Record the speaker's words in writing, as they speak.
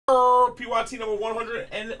4, PYT number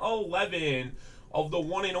 111 of the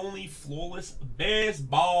one and only Flawless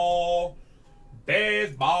Baseball.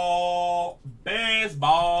 Baseball.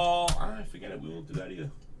 I forget it. We won't do that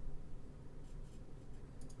either.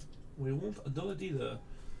 We won't do it either.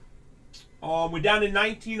 We're down to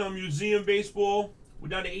 19 on Museum Baseball. We're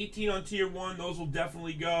down to 18 on Tier 1. Those will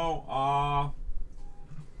definitely go.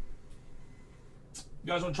 You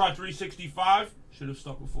guys want to try 365? Should have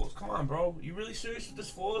stuck with Flawless. Come on, bro. You really serious with this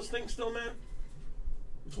Flawless thing still, man?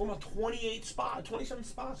 It's only about 28 spots, 27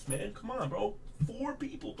 spots, man. Come on, bro. 4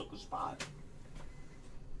 people took a spot.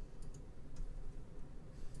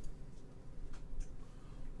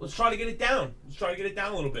 Let's try to get it down. Let's try to get it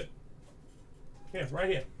down a little bit. Here, right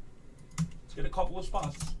here. Let's get a couple of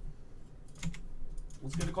spots.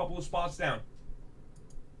 Let's get a couple of spots down.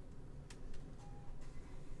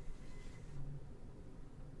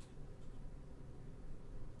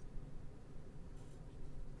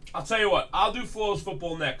 I'll tell you what. I'll do Flawless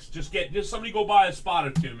Football next. Just somebody go buy a spot or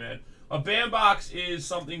two, man. A band box is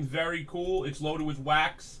something very cool. It's loaded with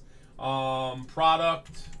wax,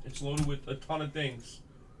 product. It's loaded with a ton of things.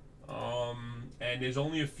 And there's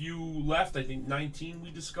only a few left. I think 19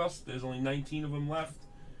 we discussed. There's only 19 of them left.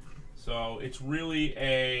 So it's really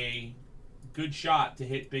a good shot to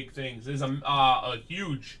hit big things. There's a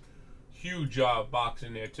huge box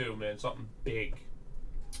in there too, man. Something big.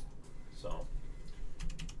 So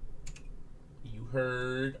you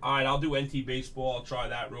heard. All right, I'll do NT Baseball. I'll try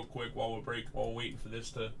that real quick while we're waiting for this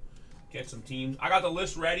to get some teams. I got the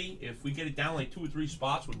list ready. If we get it down like 2 or 3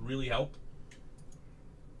 spots, would really help.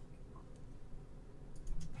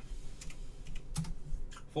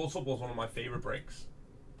 Full Football is one of my favorite breaks.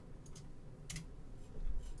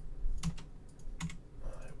 All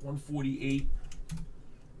right, 148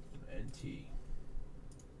 NT.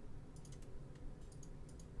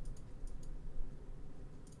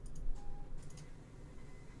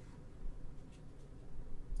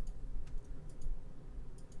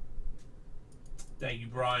 Thank you,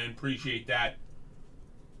 Brian. Appreciate that.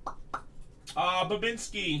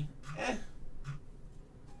 Babinski.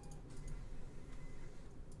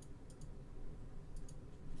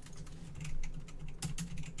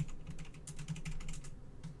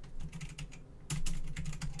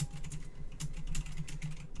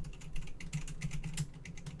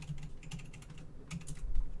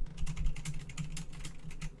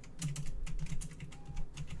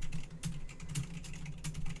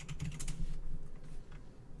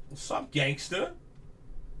 What's up, gangster?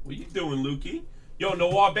 What you doing, Lukey? Yo,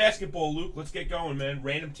 Noir Basketball, Luke. Let's get going, man.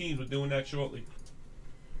 Random teams. We're doing that shortly.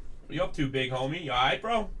 What you up to, big homie? You alright,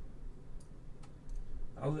 bro?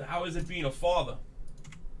 How is it being a father?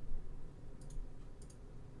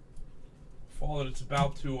 Father that's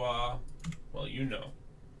about to, well, you know.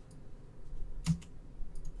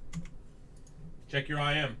 Check your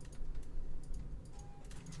IM.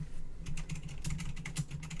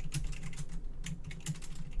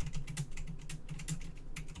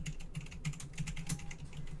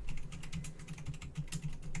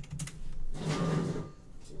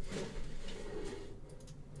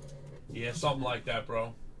 Yeah, something like that,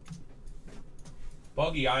 bro.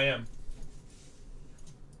 Buggy, I am.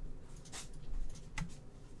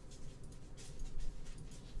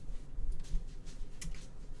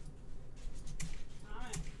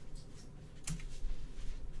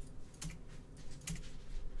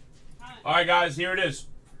 All right, guys, here it is.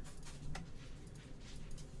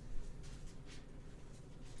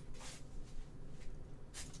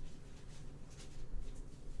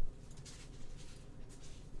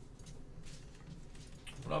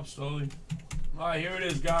 What up, Stoley? All right, here it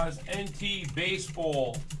is, guys. NT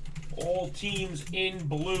Baseball. All teams in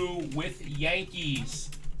blue with Yankees.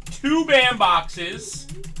 2 band boxes.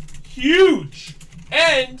 Huge.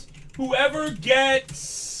 And whoever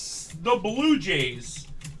gets the Blue Jays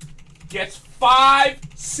gets 5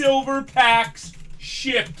 silver packs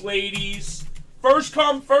shipped, ladies. First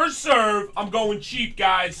come, first serve. I'm going cheap,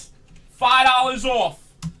 guys. $5 off.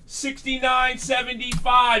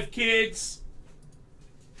 $69.75, kids.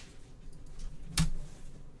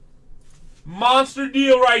 Monster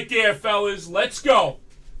deal right there, fellas. Let's go.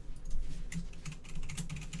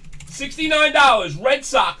 $69. Red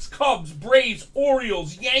Sox, Cubs, Braves,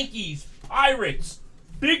 Orioles, Yankees, Pirates.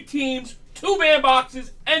 Big teams, 2 band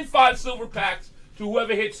boxes, and 5 silver packs to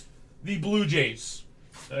whoever hits the Blue Jays.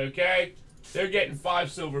 Okay? They're getting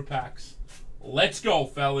 5 silver packs. Let's go,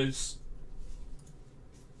 fellas.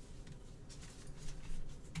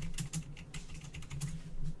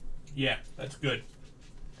 Yeah, that's good.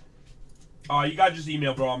 You gotta just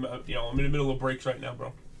email, bro. I'm in the middle of breaks right now,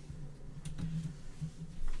 bro.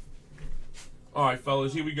 All right,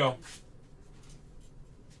 fellas, here we go.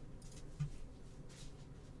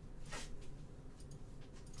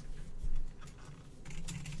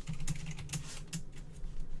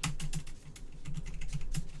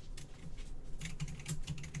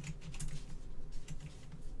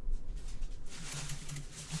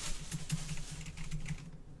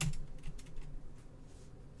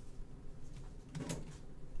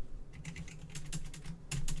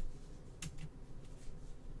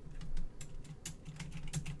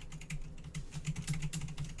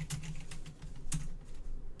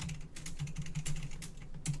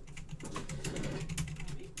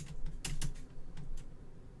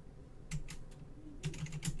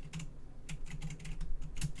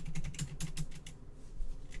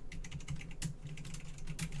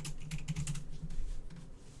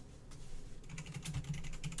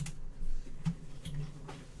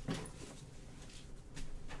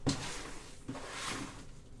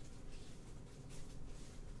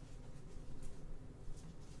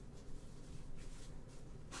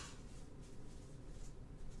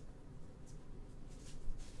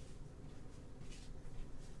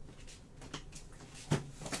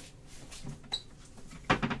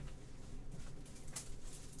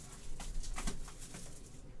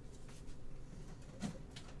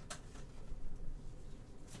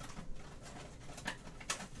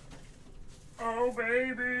 Oh,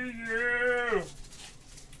 baby, yeah.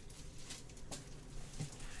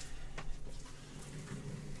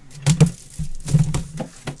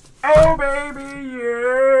 Oh, baby,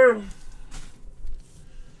 yeah.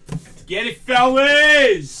 Let's get it,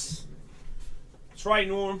 fellas. That's right,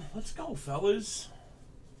 Norm. Let's go, fellas.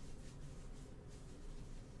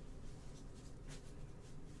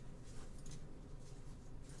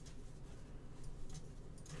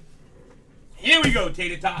 Here we go,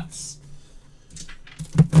 tater tots.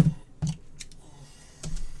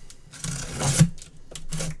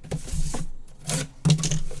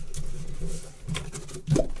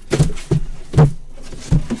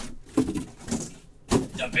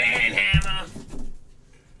 The band hammer.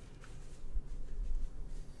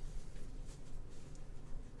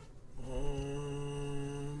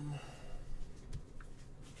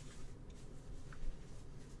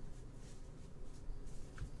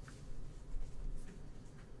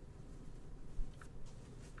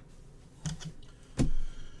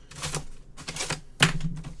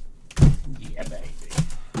 Yeah, baby.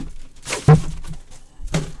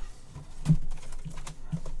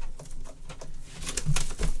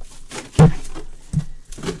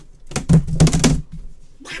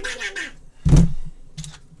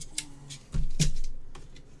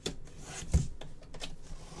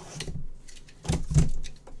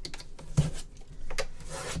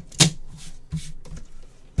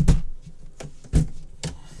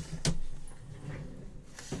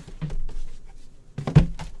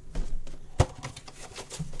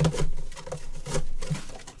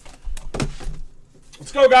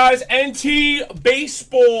 Let's go, guys. NT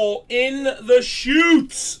Baseball in the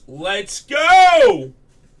chutes. Let's go.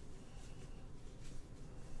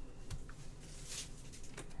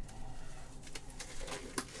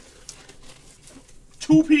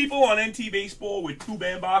 Two people on NT Baseball with 2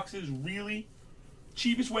 band boxes. Really?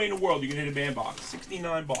 Cheapest way in the world you can hit a band box.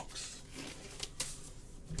 69 bucks.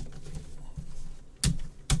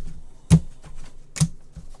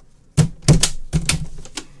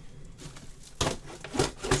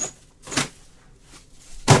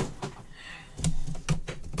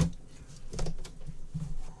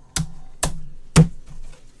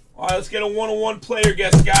 All right, let's get a one-on-one player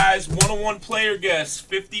guess, guys. One-on-one player guess.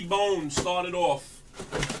 50 bones started off.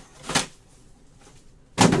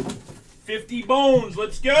 50 bones.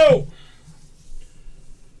 Let's go.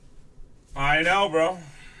 I know, bro.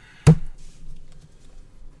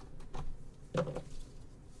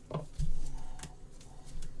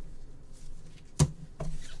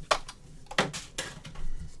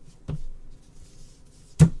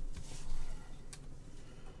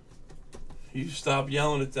 You stop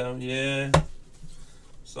yelling at them, yeah.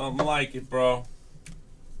 Something like it, bro.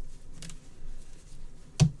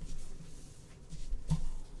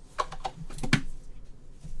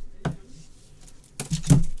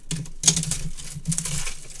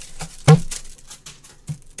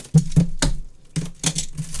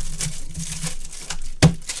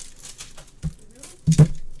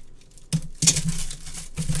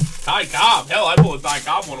 Ty Cobb. Hell, I pull a Ty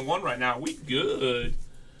Cobb 1-on-1 right now. We good.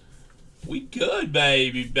 We good,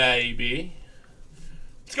 baby, baby.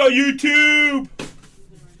 Let's go, YouTube.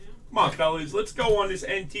 Come on, fellas. Let's go on this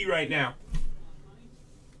NT right now.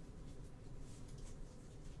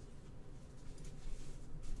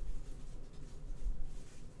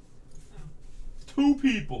 2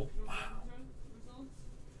 people. Wow.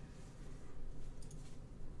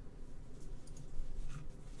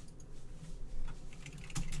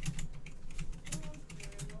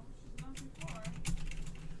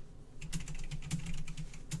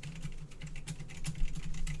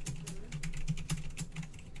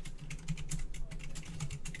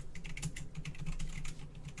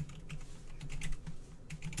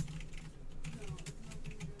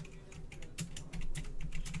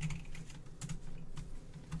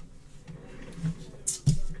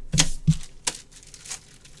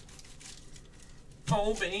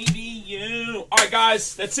 Oh, baby, you. All right,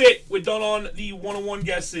 guys, that's it. We're done on the 101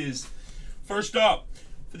 guesses. First up,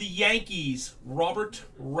 for the Yankees, Robert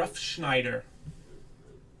Refsnyder.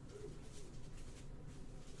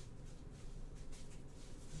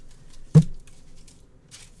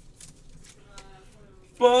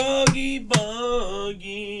 Buggy.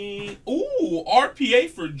 Ooh, RPA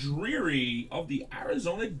for Dreary of the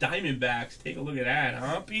Arizona Diamondbacks. Take a look at that,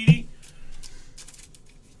 huh, Petey?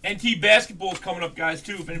 NT basketball is coming up, guys,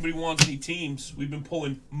 too. If anybody wants any teams, we've been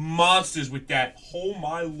pulling monsters with that. Oh,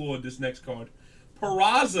 my Lord, this next card.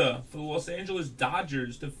 Peraza for the Los Angeles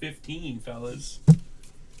Dodgers to 15, fellas.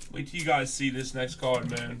 Wait till you guys see this next card,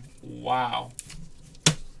 man. Wow.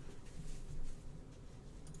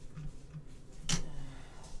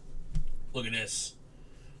 Look at this.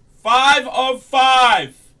 5 of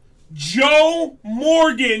 5. Joe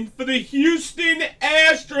Morgan for the Houston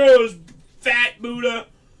Astros. Fat Buddha.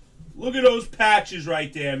 Look at those patches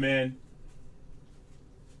right there, man.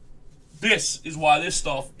 This is why this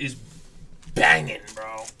stuff is banging,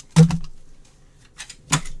 bro.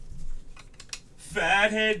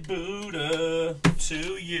 Fathead Buddha to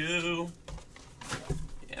you.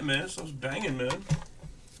 Yeah, man, this stuff's banging, man.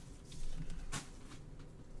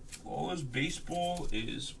 All this baseball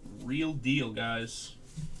is real deal, guys.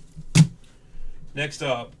 Next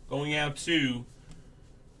up, going out to...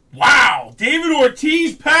 Wow! David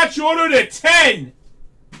Ortiz patch auto to 10!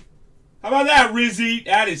 How about that, Rizzy?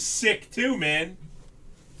 That is sick, too, man.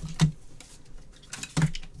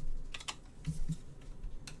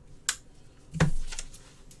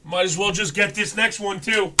 Might as well just get this next one,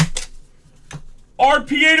 too.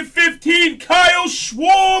 RPA to 15, Kyle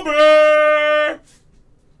Schwarber!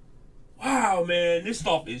 Wow, man. This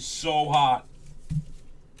stuff is so hot.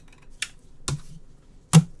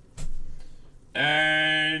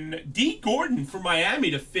 And D. Gordon for Miami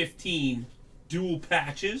to 15. Dual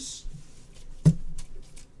patches.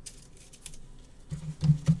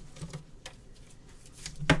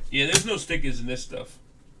 Yeah, there's no stickers in this stuff.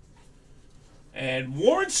 And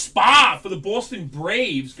Warren Spa for the Boston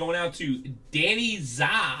Braves going out to Danny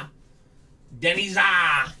Zah. Danny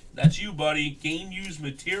Zah. That's you, buddy. Game used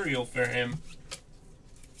material for him.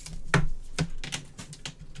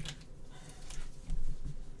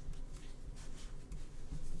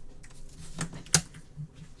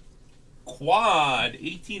 Quad,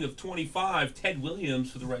 18 of 25, Ted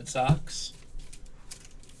Williams for the Red Sox.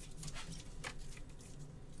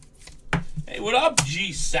 Hey, what up,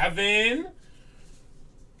 G7?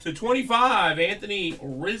 To 25, Anthony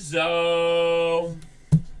Rizzo.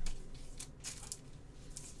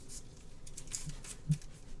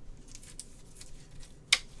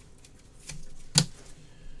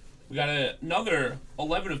 We got another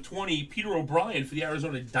 11 of 20, Peter O'Brien for the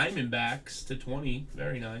Arizona Diamondbacks to 20.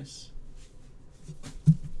 Very nice.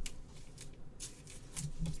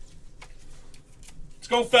 Let's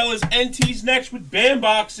go, fellas. NT's next with band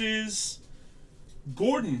boxes.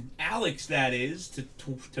 Gordon, Alex, that is, to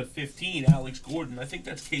 15. Alex Gordon. I think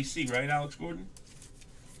that's KC, right, Alex Gordon?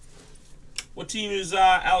 What team is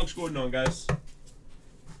Alex Gordon on, guys?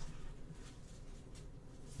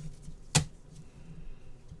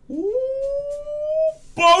 Ooh,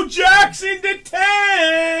 Bo Jackson to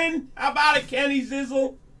 10. How about it, Kenny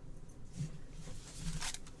Zizzle?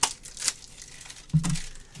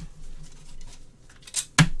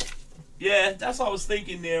 Yeah, that's what I was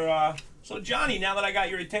thinking there. So, Johnny, now that I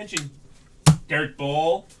got your attention,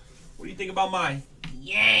 dirtball, what do you think about my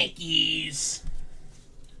Yankees?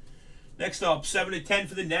 Next up, 7 to 10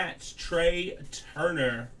 for the Nats, Trey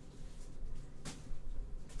Turner.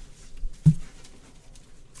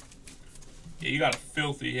 Yeah, you got a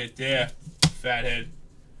filthy hit there, fathead.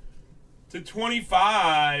 To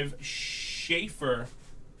 25, Schaefer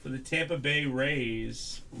for the Tampa Bay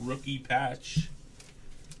Rays, rookie patch.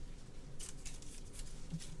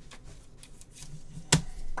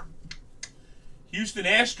 Houston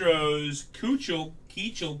Astros,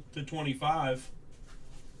 Keachel to 25.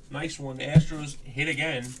 Nice one. Astros hit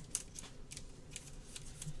again.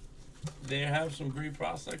 They have some great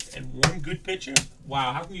prospects and one good pitcher.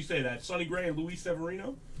 Wow, how can you say that? Sonny Gray and Luis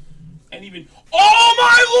Severino? And even... Oh,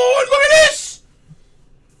 my Lord! Look at this!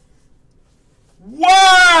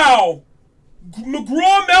 Wow!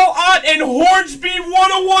 McGraw, Melott, and Hornsby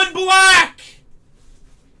 101 Black!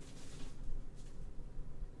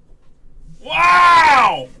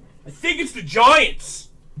 Wow! I think it's the Giants.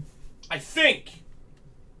 I think.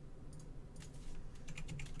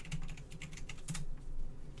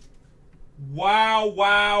 Wow,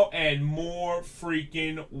 wow, and more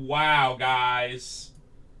freaking wow, guys.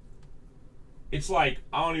 It's like,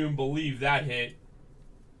 I don't even believe that hit.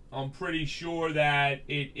 I'm pretty sure that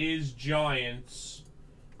it is Giants.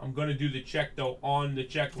 I'm going to do the check, though, on the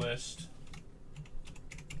checklist.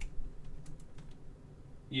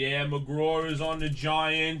 Yeah, McGraw is on the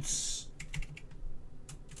Giants.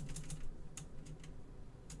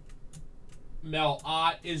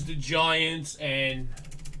 Melott is the Giants, and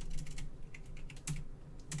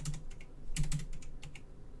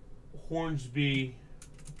Hornsby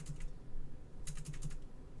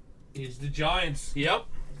is the Giants. Yep.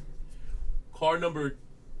 Card number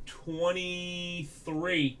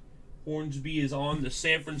 23. Hornsby is on the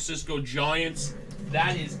San Francisco Giants.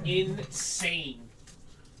 That is insane.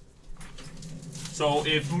 So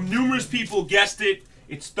if numerous people guessed it,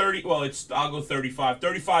 it's 30. Well, I'll go 35.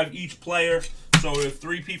 35 each player. So if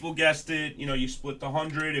 3 people guessed it, you know, you split the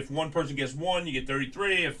 100. If one person guessed 1, you get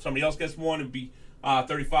 33. If somebody else guessed 1, it'd be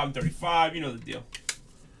 35 and 35. You know the deal.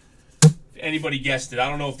 If anybody guessed it, I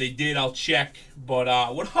don't know if they did. I'll check.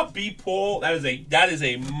 But what up, B. Paul? That is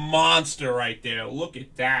a monster right there. Look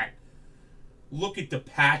at that. Look at the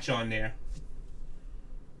patch on there.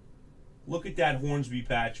 Look at that Hornsby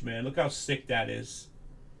patch, man. Look how sick that is.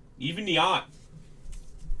 Even the art.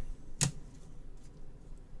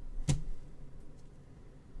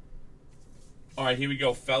 All right, here we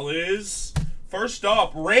go, fellas. First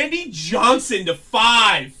up, Randy Johnson to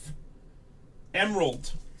 5.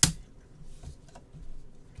 Emerald.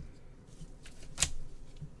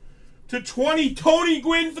 To 20, Tony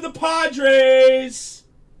Gwynn for the Padres.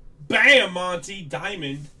 Bam, Monty.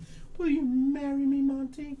 Diamond. Will you marry me,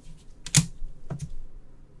 Monty?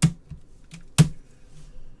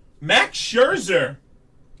 Max Scherzer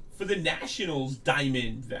for the Nationals.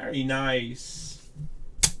 Diamond. Very nice.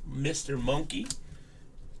 Mr. Monkey.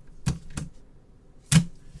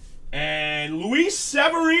 And Luis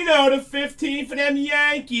Severino to 15 for them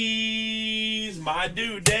Yankees. My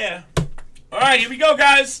dude there. All right, here we go,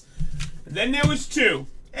 guys. And then there was 2.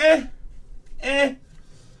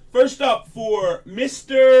 First up for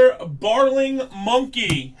Mr. Barling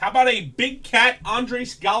Monkey. How about a Big Cat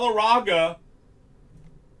Andres Galarraga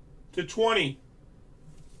to 20.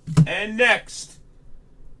 And next.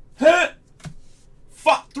 3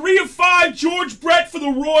 of 5, George Brett for the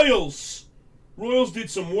Royals. Royals did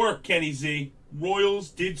some work, Kenny Z. Royals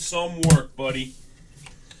did some work, buddy.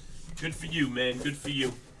 Good for you, man. Good for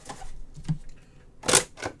you.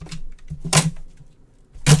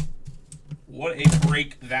 What a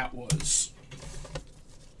break that was.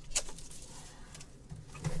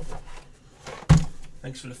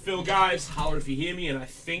 Thanks for the fill, guys. Holler if you hear me, and I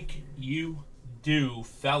think you do,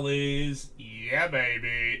 fellas. Yeah,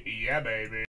 baby. Yeah, baby.